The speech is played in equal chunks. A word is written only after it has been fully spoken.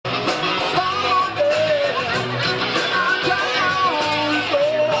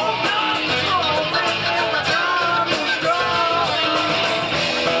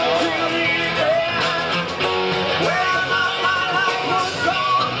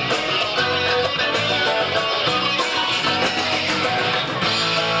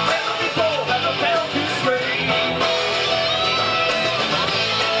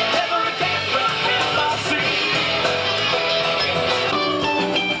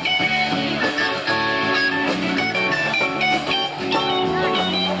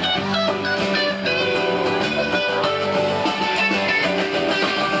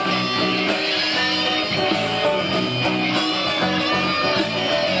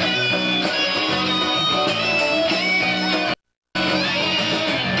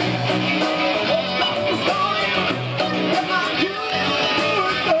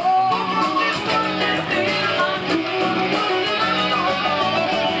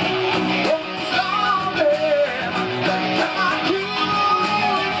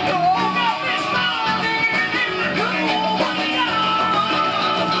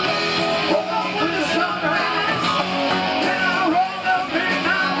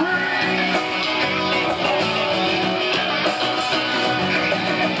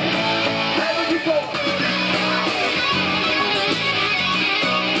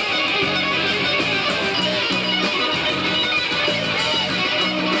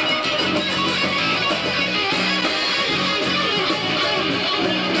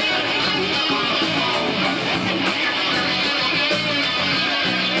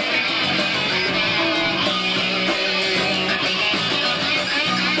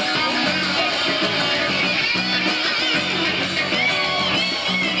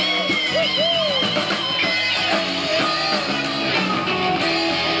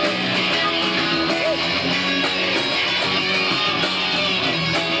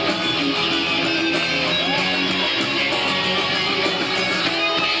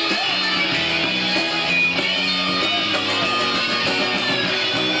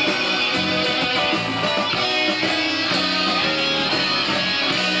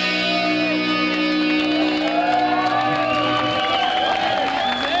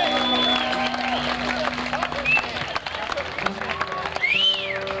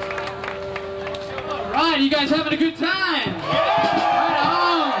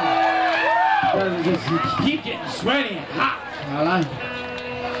song just you keep getting sweaty and hot. I like it.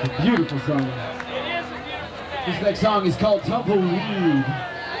 It's a beautiful song. This next song is called Tumbleweed.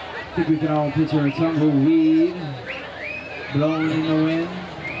 I think we can all picture a tumbleweed blowing in the wind.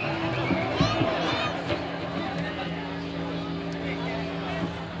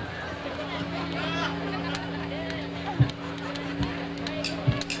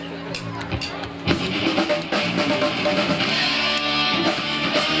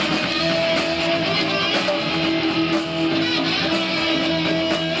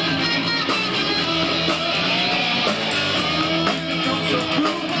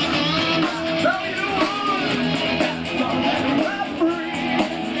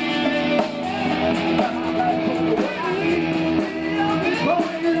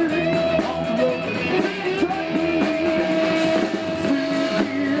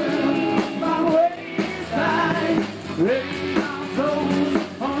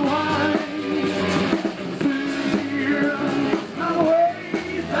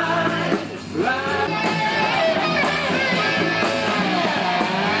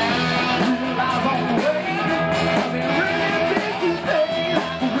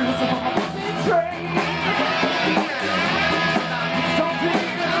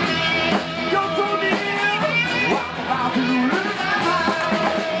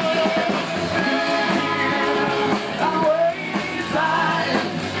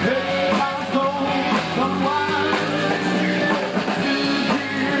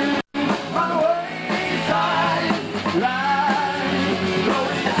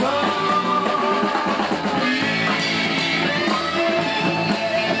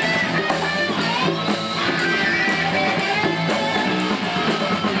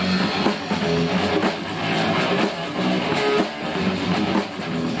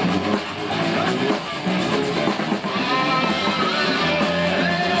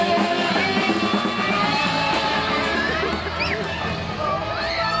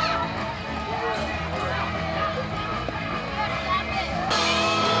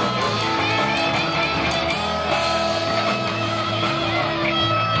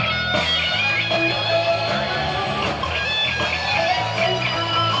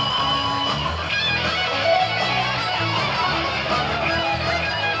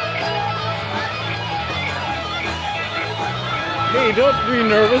 Hey, don't be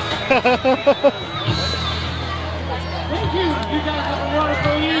nervous. Thank you. You guys have a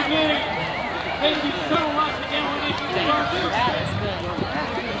wonderful evening. Thank you so much again. When you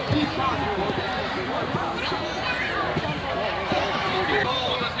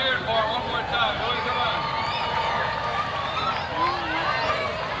let's hear it for it one more time. Come on.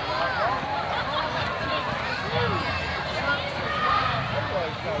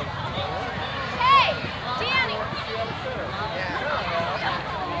 Hey, Danny.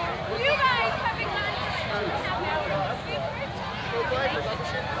 You guys having lunch?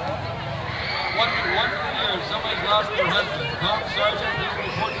 Once a year, somebody's lost their husband. Tom Sargent, he's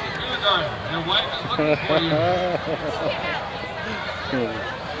reporting to the kindergarten. Their wife is looking for you.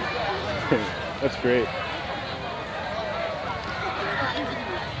 That's great.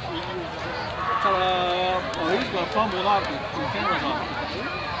 He's going to fumble off the camera's off.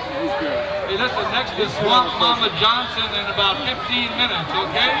 He's good. Hey, listen, next is Swamp Mama Johnson in about 15 minutes,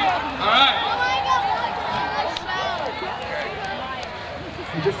 okay? All right.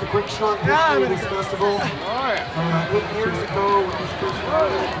 And just a quick short history of this festival. 8 years ago, when this first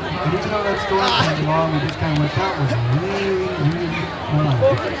started, we didn't know that story came along. We just kind of went, that was really, really fun.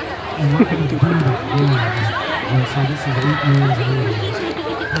 And we're going to do that really. And so this is 8 years later.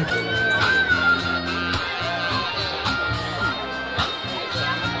 Thank you.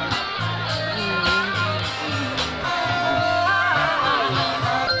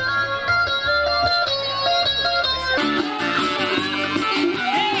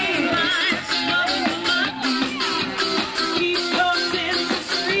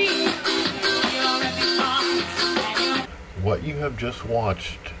 What you have just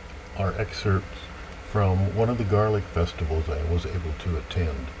watched are excerpts from one of the garlic festivals I was able to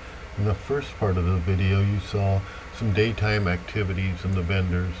attend. In the first part of the video you saw some daytime activities and the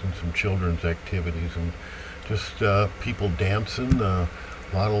vendors and some children's activities and just people dancing, a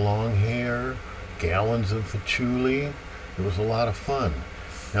lot of long hair, gallons of patchouli. It was a lot of fun.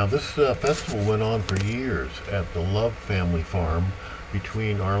 Now this festival went on for years at the Love Family Farm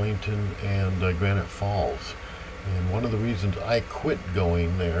between Arlington and Granite Falls. And one of the reasons I quit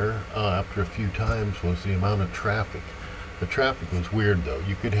going there after a few times was the amount of traffic. The traffic was weird though.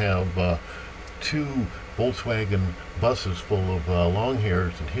 You could have 2 Volkswagen buses full of long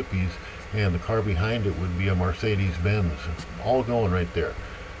hairs and hippies, and the car behind it would be a Mercedes-Benz, all going right there.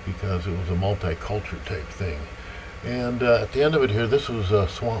 because it was a multicultural type thing. And at the end of it here, this was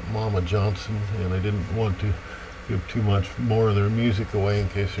Swamp Mama Johnson, and I didn't want to give too much more of their music away in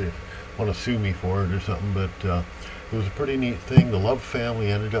case they want to sue me for it or something, but it was a pretty neat thing. The Love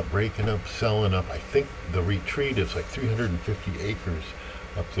family ended up breaking up, selling up. I think the retreat is like 350 acres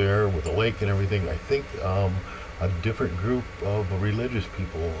up there with a lake and everything. I think a different group of religious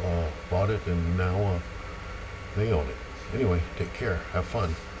people bought it, and now they own it. Anyway, take care. Have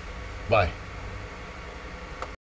fun. Bye.